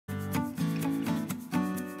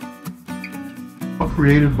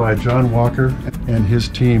created by John Walker and his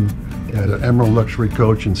team at Emerald Luxury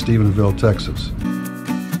Coach in Stephenville, Texas.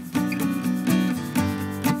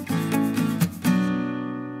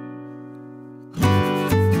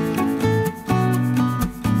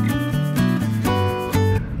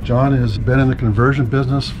 John has been in the conversion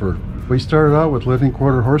business we started out with living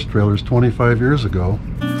quarter horse trailers 25 years ago.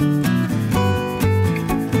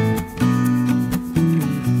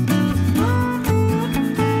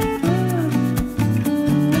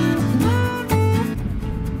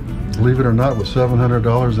 Believe it or not, with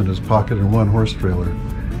 $700 in his pocket and one horse trailer,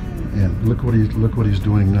 and look what he's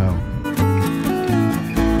doing now.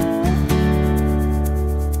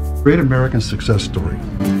 Great American success story.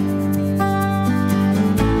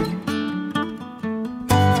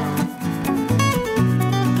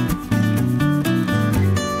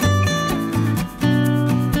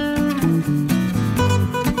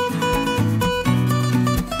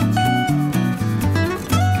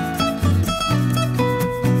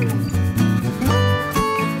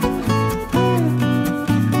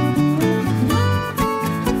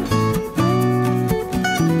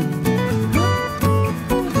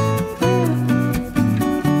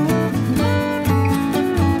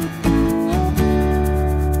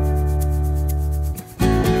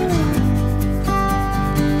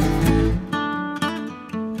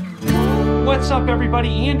 What's up,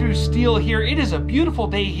 everybody? Andrew Steele here. It is a beautiful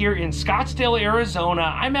day here in Scottsdale, Arizona.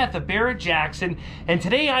 I'm at the Barrett-Jackson, and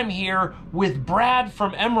today I'm here with Brad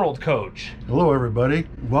from Emerald Coach. Hello, everybody.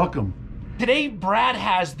 Welcome. Today, Brad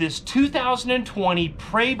has this 2020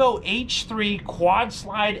 Prevost H3 Quad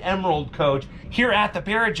Slide Emerald Coach here at the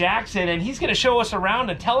Barrett-Jackson, and he's going to show us around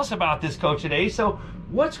and tell us about this coach today. So,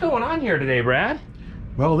 what's going on here today, Brad?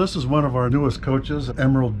 Well, this is one of our newest coaches.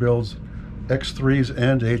 Emerald builds X3s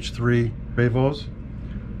and H3 Prevosts.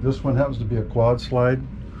 This one happens to be a quad slide,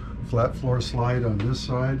 flat floor slide on this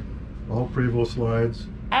side, all Prevost slides.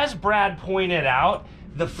 As Brad pointed out,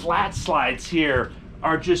 the flat slides here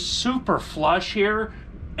are just super flush here.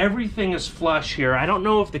 Everything is flush here. I don't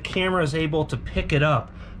know if the camera is able to pick it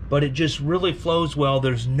up, but it just really flows well.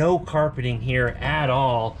 There's no carpeting here at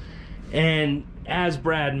all. And as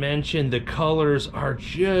Brad mentioned, the colors are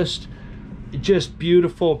just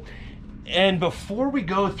beautiful. And before we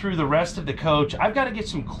go through the rest of the coach, I've got to get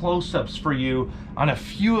some close-ups for you on a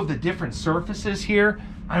few of the different surfaces here.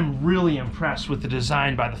 I'm really impressed with the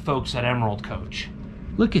design by the folks at Emerald Coach.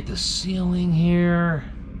 Look at the ceiling here.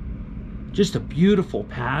 Just a beautiful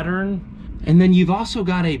pattern. And then you've also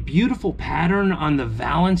got a beautiful pattern on the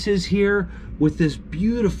valances here with this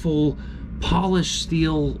beautiful polished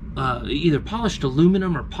steel, either polished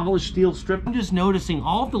aluminum or polished steel strip. I'm just noticing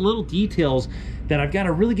all the little details that I've got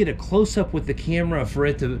to really get a close-up with the camera for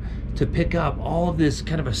it to pick up. All of this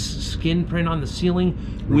kind of a skin print on the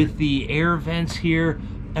ceiling with the air vents here.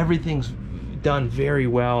 Everything's done very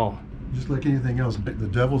well. Just like anything else, the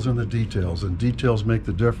devil's in the details, and details make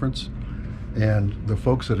the difference. And the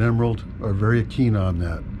folks at Emerald are very keen on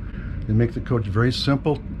that. They make the coach very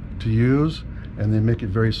simple to use, and they make it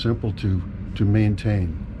very simple to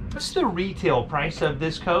maintain. What's the retail price of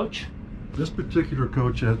this coach? This particular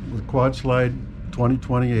coach with Quad Slide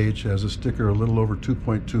 2020H has a sticker a little over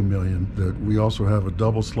 $2.2 million. That we also have a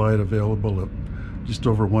double slide available at just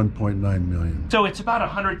over $1.9 million. So it's about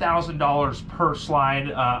 $100,000 per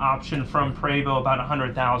slide option from Prevost, about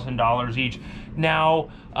 $100,000 each.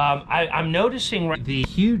 Now, I'm noticing the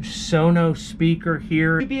huge Sonos speaker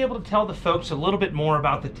here. Would you be able to tell the folks a little bit more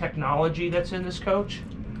about the technology that's in this coach?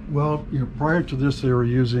 Well, prior to this, they were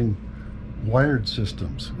using wired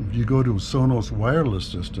systems. If you go to Sonos wireless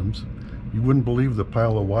systems, you wouldn't believe the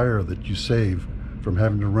pile of wire that you save from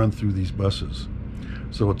having to run through these buses.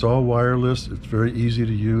 So it's all wireless, it's very easy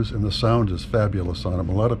to use, and the sound is fabulous on them.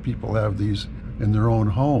 A lot of people have these in their own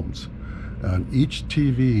homes. And each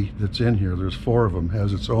TV that's in here, there's 4 of them,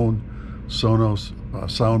 has its own Sonos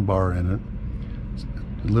sound bar in it. It's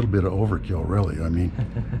a little bit of overkill, really. I mean,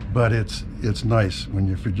 but it's nice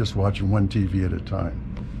if you're just watching one TV at a time.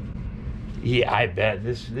 Yeah, I bet.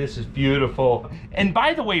 This is beautiful. And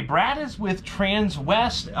by the way, Brad is with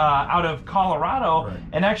Transwest out of Colorado. Right.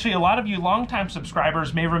 And actually, a lot of you longtime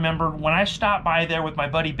subscribers may remember when I stopped by there with my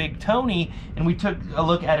buddy Big Tony, and we took a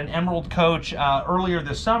look at an Emerald Coach earlier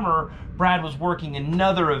this summer. Brad was working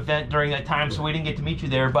another event during that time, so we didn't get to meet you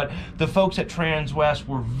there. But the folks at Transwest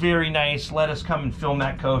were very nice, let us come and film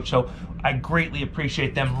that coach. So I greatly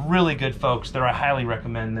appreciate them. Really good folks there. I highly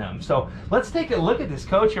recommend them. So let's take a look at this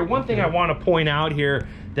coach here. One thing I want to point out here,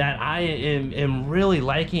 that I am really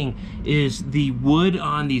liking is the wood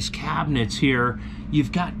on these cabinets here.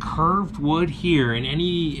 You've got curved wood here, and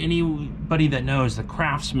anybody that knows the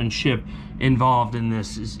craftsmanship involved in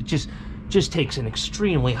this is just takes an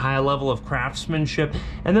extremely high level of craftsmanship.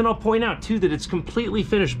 And then I'll point out too that it's completely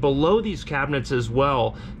finished below these cabinets as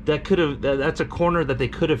well. That's a corner that they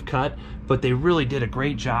could have cut, but they really did a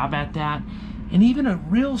great job at that. And even a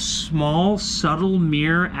real small, subtle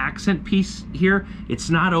mirror accent piece here. It's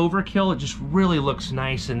not overkill, it just really looks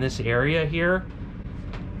nice in this area here.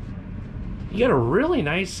 You got a really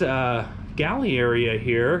nice galley area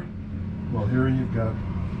here. Well, here you've got,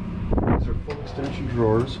 these are full extension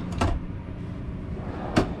drawers.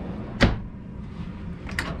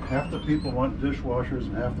 Half the people want dishwashers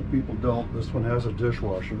and half the people don't. This one has a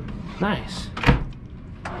dishwasher. Nice.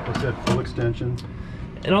 I said full extension.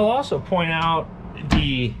 And I'll also point out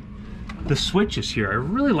the switches here. I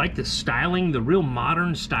really like the styling, the real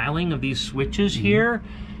modern styling of these switches here.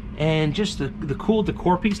 And just the cool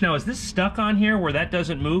decor piece. Now, is this stuck on here where that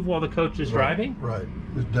doesn't move while the coach is driving? Right.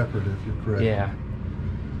 It's decorative, you're correct. Yeah.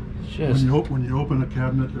 When you open a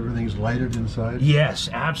cabinet, everything's lighted inside? Yes,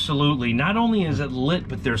 absolutely. Not only is it lit,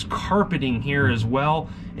 but there's carpeting here as well.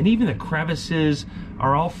 And even the crevices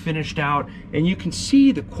are all finished out. And you can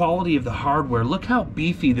see the quality of the hardware. Look how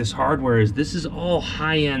beefy this hardware is. This is all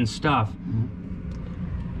high-end stuff.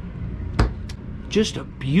 Just a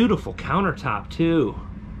beautiful countertop, too.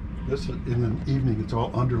 This is in the evening, it's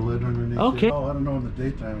all underlit underneath. Okay. Oh, I don't know in the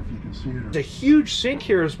daytime if you can see it. There's a huge sink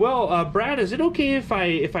here as well. Brad, is it okay if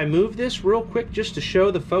I move this real quick just to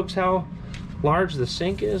show the folks how large the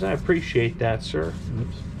sink is? I appreciate that, sir.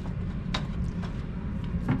 Oops.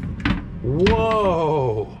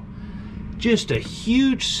 Whoa! Just a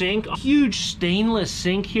huge sink, a huge stainless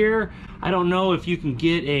sink here. I don't know if you can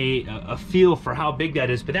get a feel for how big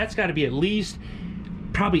that is, but that's got to be at least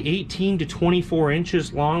probably 18 to 24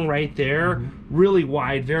 inches long right there. Really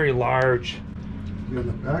wide, very large. On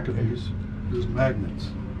the back of these, there's magnets.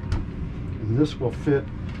 And this will fit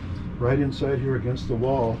right inside here against the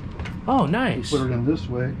wall. Oh, nice. You put it in this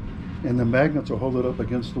way, and the magnets will hold it up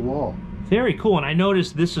against the wall. Very cool, and I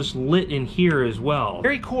noticed this is lit in here as well.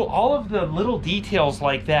 Very cool, all of the little details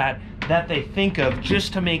like that they think of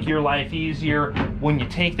just to make your life easier. When you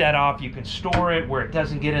take that off, you can store it where it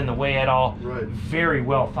doesn't get in the way at all. Right. Very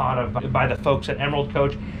well thought of by the folks at Emerald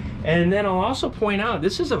Coach. And then I'll also point out,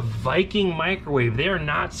 this is a Viking microwave. They are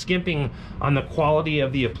not skimping on the quality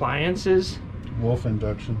of the appliances. Wolf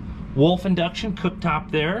induction. Wolf induction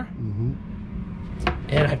cooktop there.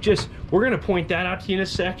 And we're gonna point that out to you in a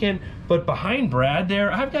second, but behind Brad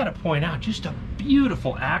there, I've got to point out just a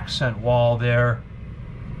beautiful accent wall there.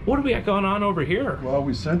 What do we got going on over here? Well,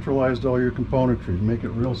 we centralized all your componentry to make it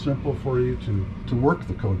real simple for you to work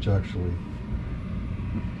the coach, actually.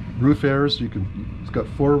 Roof airs, it's got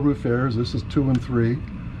 4 roof airs. This is 2 and 3.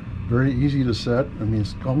 Very easy to set. I mean,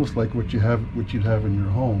 it's almost like what you'd have in your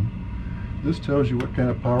home. This tells you what kind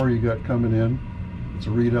of power you got coming in. It's a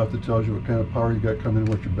readout that tells you what kind of power you got coming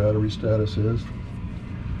in, what your battery status is.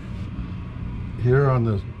 Here on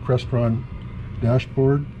the Crestron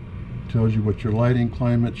dashboard, tells you what your lighting,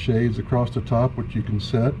 climate, shades across the top, what you can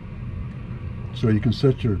set. So you can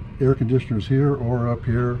set your air conditioners here or up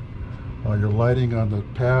here, your lighting on the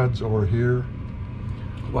pads or here.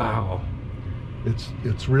 Wow.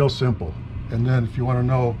 It's real simple. And then if you want to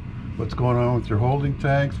know what's going on with your holding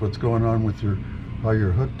tanks, what's going on with how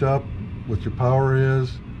you're hooked up, what your power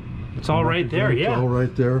is. It's all right there, yeah. It's all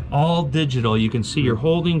right there. All digital. You can see your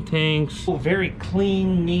holding tanks. Very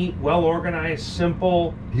clean, neat, well organized,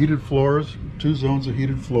 simple. Heated floors, 2 zones of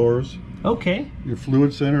heated floors. Okay. Your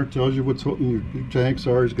fluid center tells you what's your tanks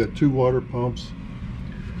are. It's got 2 water pumps.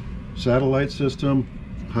 Satellite system,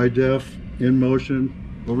 high def, in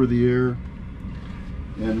motion, over the air.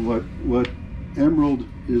 And what Emerald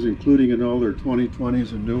is including in all their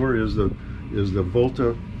 2020s and newer is the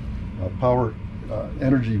Volta power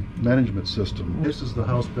energy management system. This is the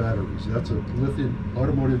house batteries. That's a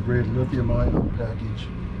automotive grade lithium ion package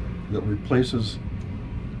that replaces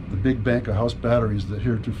the big bank of house batteries that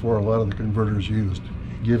heretofore a lot of the converters used,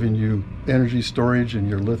 giving you energy storage in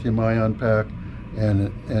your lithium ion pack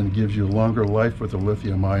and gives you a longer life with the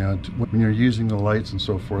lithium ion. When you're using the lights and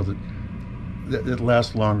so forth, it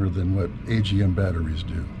lasts longer than what AGM batteries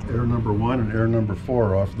do. Air number 1 and air number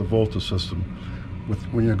 4 off the Volta system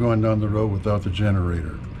when you're going down the road without the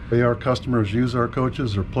generator. Our customers use our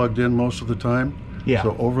coaches. They're plugged in most of the time. Yeah.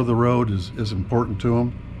 So over the road is important to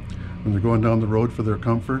them when they're going down the road for their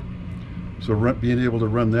comfort. So being able to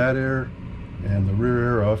run that air and the rear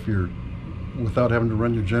air off without having to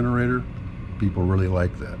run your generator, people really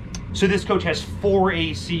like that. So this coach has 4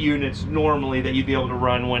 AC units normally that you'd be able to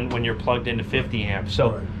run when you're plugged into 50 amps.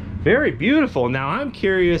 So right. Very beautiful. Now I'm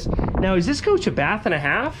curious, now is this coach a bath and a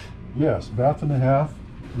half? Yes, bath and a half.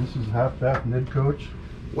 This is half bath mid coach.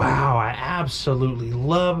 Wow, I absolutely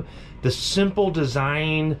love the simple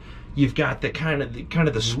design. You've got the kind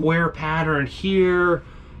of the square pattern here,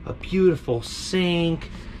 a beautiful sink.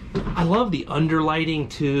 I love the underlighting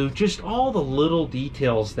too, just all the little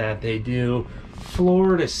details that they do,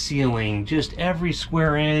 floor to ceiling, just every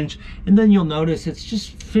square inch. And then you'll notice it's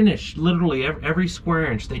just finished literally every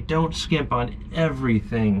square inch. They don't skimp on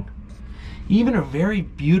everything. Even a very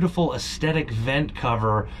beautiful aesthetic vent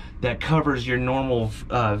cover that covers your normal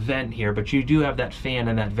vent here, but you do have that fan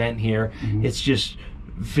and that vent here. It's just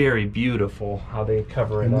very beautiful how they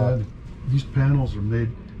cover it up. These panels are made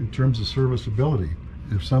in terms of serviceability.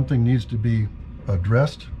 If something needs to be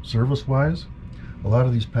addressed service-wise, a lot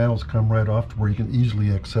of these panels come right off to where you can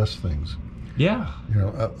easily access things. Yeah. You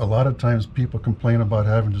know, a lot of times people complain about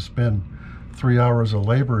having to spend 3 hours of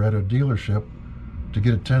labor at a dealership to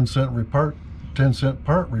get a 10-cent part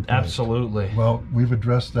replaced. Absolutely. Well, we've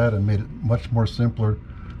addressed that and made it much more simpler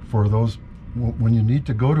for those when you need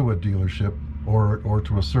to go to a dealership or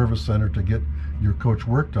to a service center to get your coach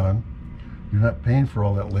worked on. You're not paying for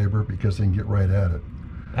all that labor because they can get right at it.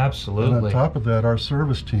 Absolutely. And on top of that, our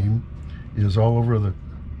service team is all over the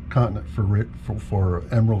continent for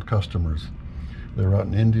Emerald customers. They were out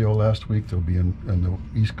in India last week. They'll be in the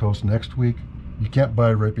East Coast next week. You can't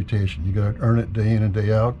buy a reputation. You got to earn it day in and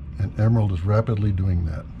day out, and Emerald is rapidly doing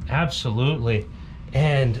that. Absolutely.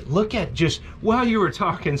 And look at just, while you were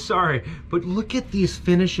talking, sorry, but look at these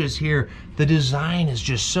finishes here. The design is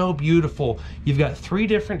just so beautiful. You've got 3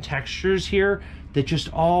 different textures here that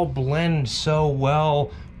just all blend so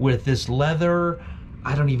well with this leather.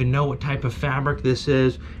 I don't even know what type of fabric this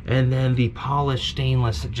is. And then the polished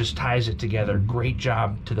stainless that just ties it together. Great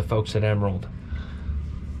job to the folks at Emerald.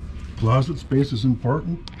 Closet space is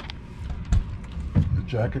important. The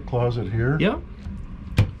jacket closet here. Yep.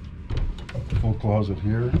 Full closet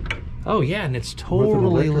here. Oh yeah, and it's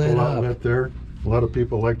totally lit up. Outlet there. A lot of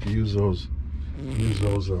people like to use those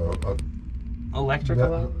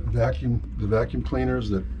electrical vacuum cleaners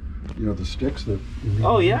that, you know, the sticks that you need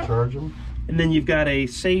to charge them. And then you've got a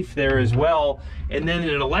safe there as well, and then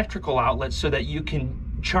an electrical outlet so that you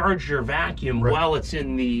can charge your vacuum while it's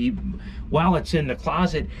in the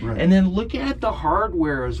closet. And then look at the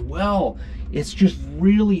hardware as well. It's just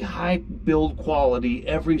really high build quality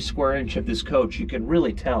every square inch of this coach. You can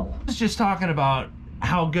really tell. I was just talking about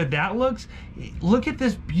how good that looks. Look at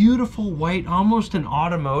this beautiful white, almost an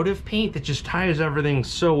automotive paint that just ties everything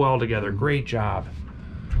so well together. Great job.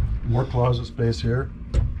 More closet space here.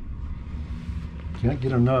 Can't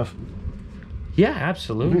get enough. Yeah,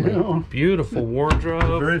 absolutely. You know, beautiful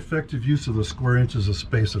wardrobe. Very effective use of the square inches of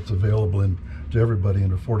space that's available to everybody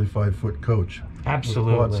in a 45-foot coach.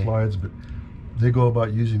 Absolutely. With quad slides, but they go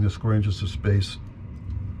about using the square inches of space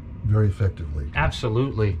very effectively.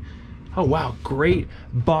 Absolutely. Oh wow, great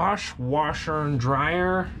Bosch washer and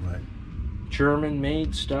dryer. Right.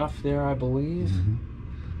 German-made stuff there, I believe.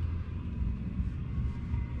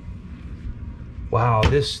 Wow,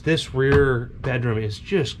 this rear bedroom is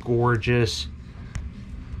just gorgeous.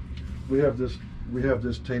 We have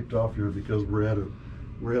this taped off here because we're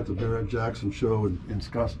at the Barrett Jackson show in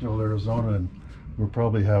Scottsdale, Arizona, and we'll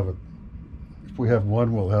probably have if we have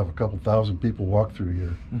one, we'll have a couple thousand people walk through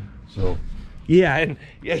here. So yeah, and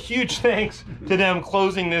a huge thanks to them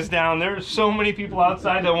closing this down. There's so many people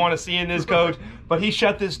outside that want to see in this coach, but he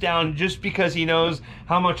shut this down just because he knows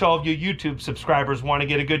how much all of you YouTube subscribers want to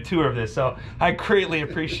get a good tour of this. So I greatly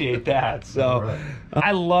appreciate that. So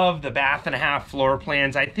I love the bath and a half floor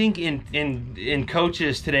plans. I think in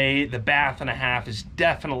coaches today, the bath and a half is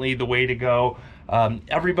definitely the way to go.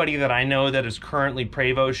 Everybody that I know that is currently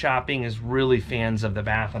Prevost shopping is really fans of the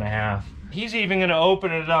bath and a half. He's even going to open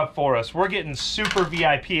it up for us. We're getting super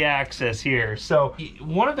VIP access here. So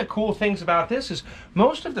one of the cool things about this is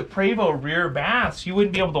most of the Prevost rear baths you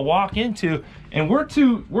wouldn't be able to walk into, and we're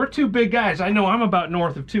two big guys. I know I'm about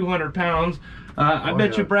north of 200 pounds. I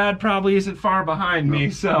bet you Brad probably isn't far behind me.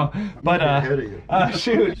 So, but ahead of you.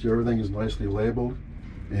 Shoot. So everything is nicely labeled,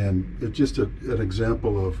 and it's just an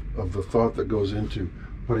example of the thought that goes into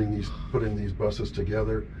putting these buses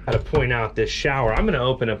together. I gotta point out this shower. I'm gonna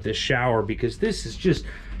open up this shower because this is just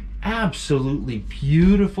absolutely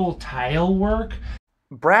beautiful tile work.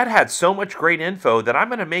 Brad had so much great info that I'm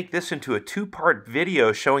gonna make this into a 2-part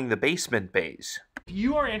video showing the basement bays.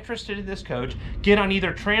 you are interested in this coach, get on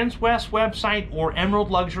either Transwest website or Emerald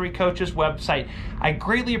Luxury Coach's website. I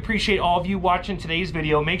greatly appreciate all of you watching today's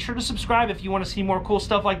video. Make sure to subscribe if you want to see more cool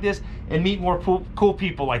stuff like this and meet more cool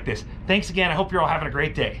people like this. Thanks again. I hope you're all having a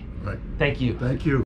great day. Right. Thank you. Thank you.